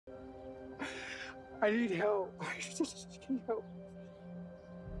I need help. I just need help.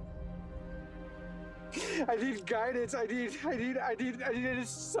 I need guidance. I need a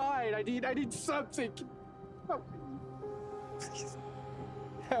sign. I need something. Help me. Please.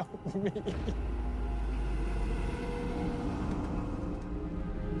 Help me.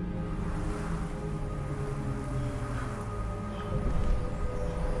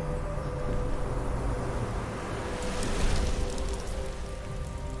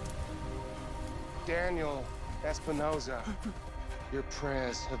 Daniel Espinoza, your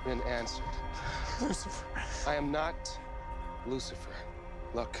prayers have been answered. Lucifer. I am not Lucifer.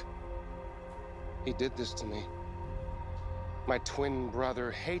 Look, he did this to me. My twin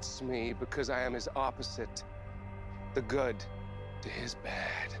brother hates me because I am his opposite. The good to his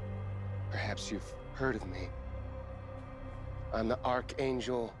bad. Perhaps you've heard of me. I'm the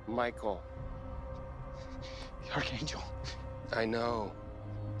Archangel Michael. The Archangel. I know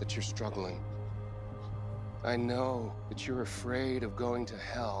that you're struggling. I know that you're afraid of going to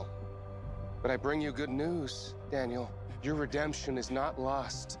hell. But I bring you good news, Daniel. Your redemption is not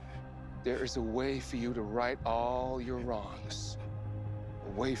lost. There is a way for you to right all your wrongs.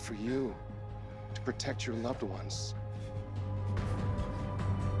 A way for you to protect your loved ones.